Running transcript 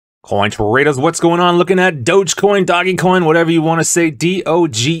Coin traders, what's going on? Looking at Dogecoin, Dogecoin, whatever you want to say,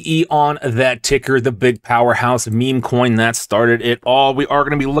 DOGE on that ticker, the big powerhouse meme coin that started it all. We are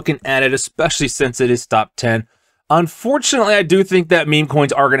going to be looking at it, especially since it is top 10. Unfortunately, I do think that meme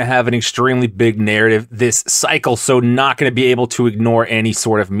coins are going to have an extremely big narrative this cycle, so not going to be able to ignore any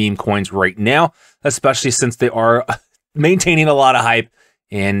sort of meme coins right now, especially since they are maintaining a lot of hype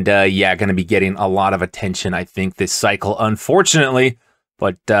and, yeah, going to be getting a lot of attention, I think, this cycle, unfortunately.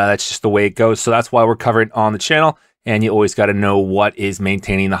 But that's just the way it goes. So that's why we're covering on the channel. And you always got to know what is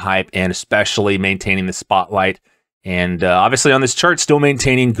maintaining the hype and especially maintaining the spotlight. And obviously on this chart, still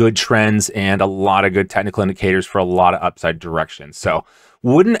maintaining good trends and a lot of good technical indicators for a lot of upside direction. So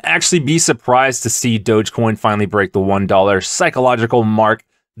wouldn't actually be surprised to see Dogecoin finally break the $1 psychological mark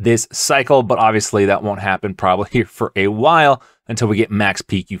this cycle. But obviously that won't happen probably here for a while until we get max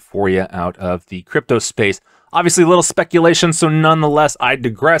peak euphoria out of the crypto space. Obviously, a little speculation, so nonetheless, I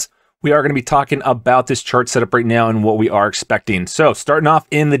digress. We are going to be talking about this chart setup right now and what we are expecting. So, starting off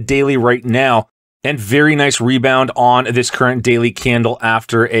in the daily right now, and very nice rebound on this current daily candle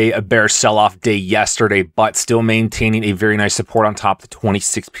after a bear sell-off day yesterday, but still maintaining a very nice support on top of the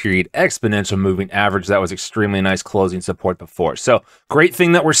 26-period exponential moving average. That was extremely nice closing support before. So, great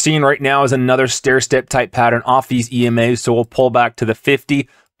thing that we're seeing right now is another stair-step type pattern off these EMAs. So, we'll pull back to the 50,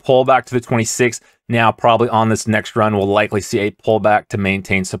 pull back to the 26. Now, probably on this next run, we'll likely see a pullback to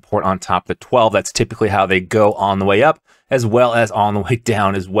maintain support on top of the 12. That's typically how they go on the way up, as well as on the way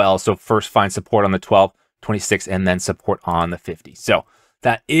down as well. So first find support on the 12, 26, and then support on the 50. So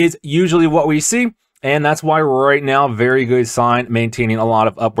that is usually what we see. And that's why right now, very good sign, maintaining a lot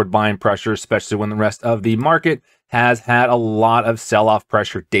of upward buying pressure, especially when the rest of the market has had a lot of sell-off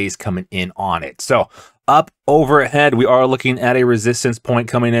pressure days coming in on it. So up overhead, we are looking at a resistance point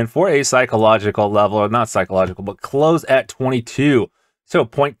coming in for a psychological level, or not psychological, but close at 22. So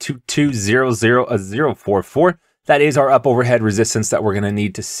 0.2200044. That is our up overhead resistance that we're going to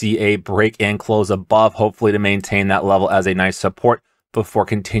need to see a break and close above, hopefully to maintain that level as a nice support before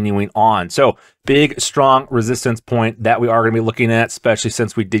continuing on. So big, strong resistance point that we are going to be looking at, especially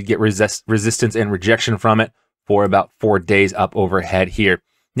since we did get resistance and rejection from it for about 4 days up overhead here.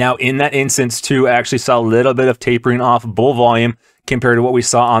 Now, in that instance, too, I actually saw a little bit of tapering off bull volume compared to what we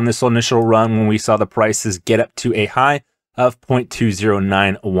saw on this initial run when we saw the prices get up to a high of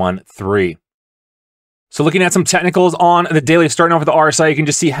 0.20913. So looking at some technicals on the daily, starting off with the RSI, you can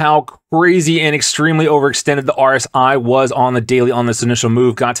just see how crazy and extremely overextended the RSI was on the daily on this initial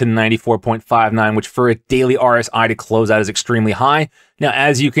move. Got to 94.59, which for a daily RSI to close out is extremely high. Now,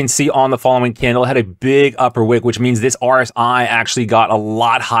 as you can see on the following candle, it had a big upper wick, which means this RSI actually got a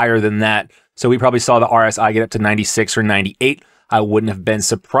lot higher than that. So we probably saw the RSI get up to 96 or 98. I wouldn't have been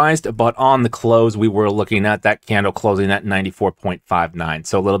surprised, but on the close, we were looking at that candle closing at 94.59.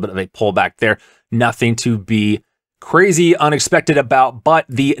 So a little bit of a pullback there. Nothing to be crazy unexpected about, but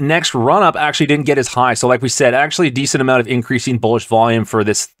the next run up actually didn't get as high. So like we said, actually a decent amount of increasing bullish volume for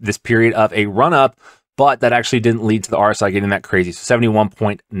this period of a run up, but that actually didn't lead to the RSI getting that crazy. So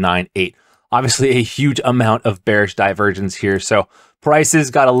 71.98. Obviously a huge amount of bearish divergence here. So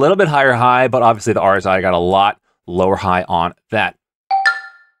prices got a little bit higher high, but obviously the RSI got a lot lower high on that.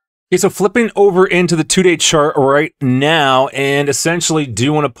 Okay, so flipping over into the 2-day chart right now, and essentially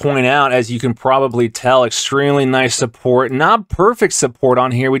do want to point out, as you can probably tell, extremely nice support. Not perfect support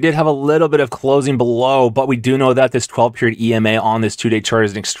on here. We did have a little bit of closing below, but we do know that this 12-period EMA on this 2-day chart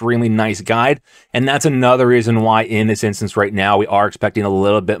is an extremely nice guide, and that's another reason why in this instance right now we are expecting a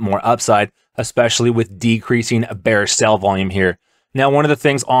little bit more upside, especially with decreasing bearish sell volume here. Now, one of the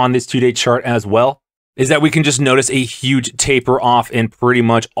things on this 2-day chart as well is that we can just notice a huge taper off in pretty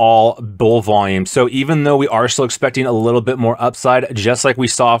much all bull volume. So even though we are still expecting a little bit more upside, just like we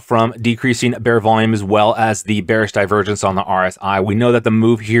saw from decreasing bear volume as well as the bearish divergence on the RSI, we know that the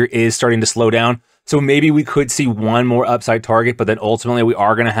move here is starting to slow down. So maybe we could see one more upside target, but then ultimately we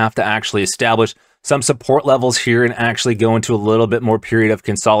are going to have to actually establish some support levels here and actually go into a little bit more period of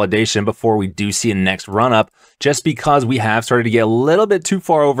consolidation before we do see a next run up, just because we have started to get a little bit too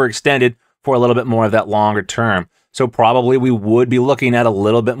far overextended for a little bit more of that longer term. So probably we would be looking at a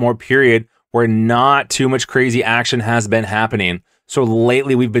little bit more period where not too much crazy action has been happening. So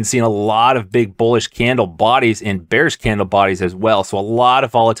lately we've been seeing a lot of big bullish candle bodies and bearish candle bodies as well. So a lot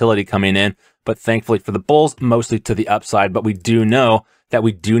of volatility coming in, but thankfully for the bulls, mostly to the upside. But we do know that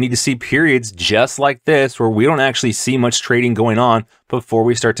we do need to see periods just like this where we don't actually see much trading going on before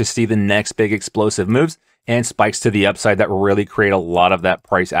we start to see the next big explosive moves and spikes to the upside that really create a lot of that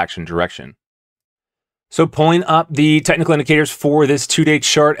price action direction. So pulling up the technical indicators for this 2-day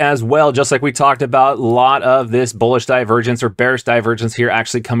chart as well, just like we talked about, a lot of this bullish divergence or bearish divergence here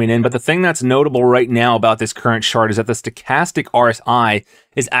actually coming in. But the thing that's notable right now about this current chart is that the stochastic RSI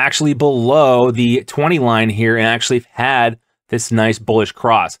is actually below the 20 line here and actually had this nice bullish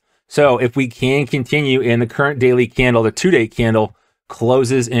cross. So if we can continue in the current daily candle, the 2-day candle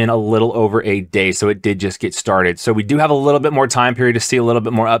closes in a little over a day. So it did just get started. So we do have a little bit more time period to see a little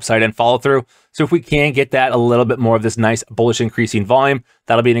bit more upside and follow through. So if we can get that a little bit more of this nice bullish increasing volume,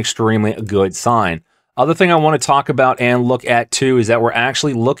 that'll be an extremely good sign. Other thing I want to talk about and look at too is that we're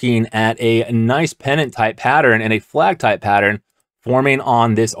actually looking at a nice pennant type pattern and a flag type pattern forming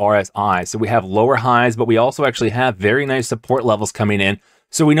on this RSI. So we have lower highs, but we also actually have very nice support levels coming in.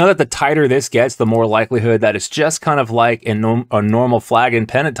 So we know that the tighter this gets, the more likelihood that it's just kind of like a normal flag and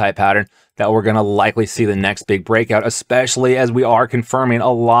pennant type pattern that we're going to likely see the next big breakout, especially as we are confirming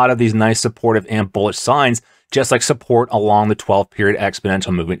a lot of these nice supportive and bullish signs, just like support along the 12-period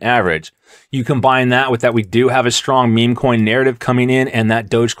exponential moving average. You combine that with that we do have a strong meme coin narrative coming in, and that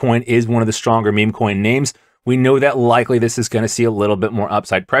Dogecoin is one of the stronger meme coin names. We know that likely this is going to see a little bit more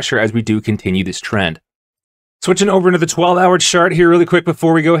upside pressure as we do continue this trend. Switching over into the 12-hour chart here really quick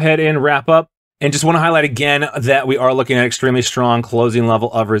before we go ahead and wrap up. And just want to highlight again that we are looking at extremely strong closing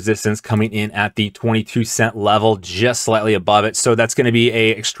level of resistance coming in at the 22-cent level, just slightly above it. So that's going to be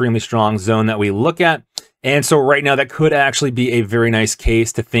a extremely strong zone that we look at. And so right now that could actually be a very nice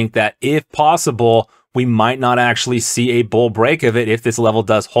case to think that if possible, we might not actually see a bull break of it if this level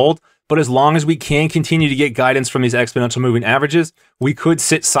does hold. But as long as we can continue to get guidance from these exponential moving averages, we could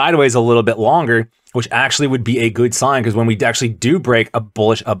sit sideways a little bit longer, which actually would be a good sign, because when we actually do break a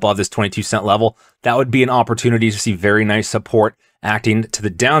bullish above this 22-cent level, that would be an opportunity to see very nice support acting to the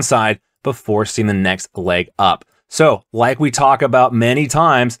downside before seeing the next leg up. So like we talk about many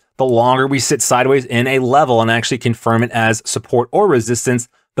times, the longer we sit sideways in a level and actually confirm it as support or resistance,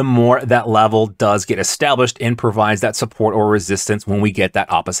 the more that level does get established and provides that support or resistance when we get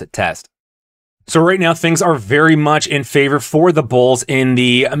that opposite test. So right now, things are very much in favor for the bulls in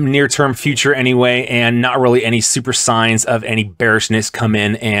the near-term future anyway, and not really any super signs of any bearishness come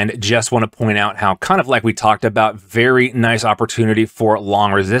in. And just want to point out how, kind of like we talked about, very nice opportunity for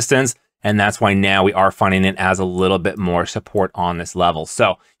long resistance. And that's why now we are finding it as a little bit more support on this level.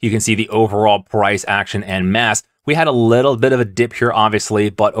 So you can see the overall price action and mass. We had a little bit of a dip here, obviously,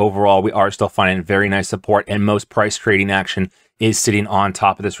 but overall we are still finding very nice support, and most price trading action is sitting on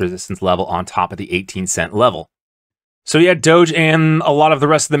top of this resistance level, on top of the 18-cent level. So yeah, Doge and a lot of the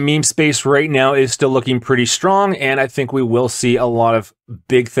rest of the meme space right now is still looking pretty strong, and I think we will see a lot of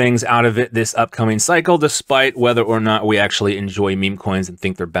big things out of it this upcoming cycle, despite whether or not we actually enjoy meme coins and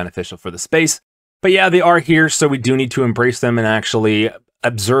think they're beneficial for the space. But yeah, they are here, so we do need to embrace them and actually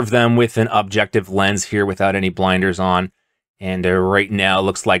observe them with an objective lens here without any blinders on. And right now, it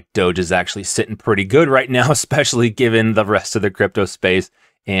looks like Doge is actually sitting pretty good right now, especially given the rest of the crypto space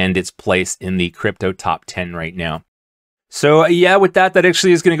and its place in the crypto top 10 right now. So yeah, with that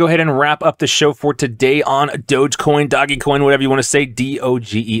actually is going to go ahead and wrap up the show for today on Dogecoin, Dogecoin, whatever you want to say,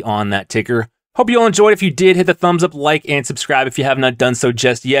 DOGE on that ticker. Hope you all enjoyed. If you did, hit the thumbs up, like, and subscribe if you have not done so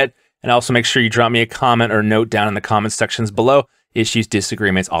just yet. And also make sure you drop me a comment or note down in the comment sections below. Issues,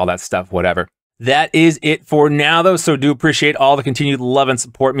 disagreements, all that stuff, whatever. That is it for now, though, so do appreciate all the continued love and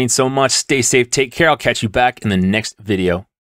support. It means so much. Stay safe, take care. I'll catch you back in the next video.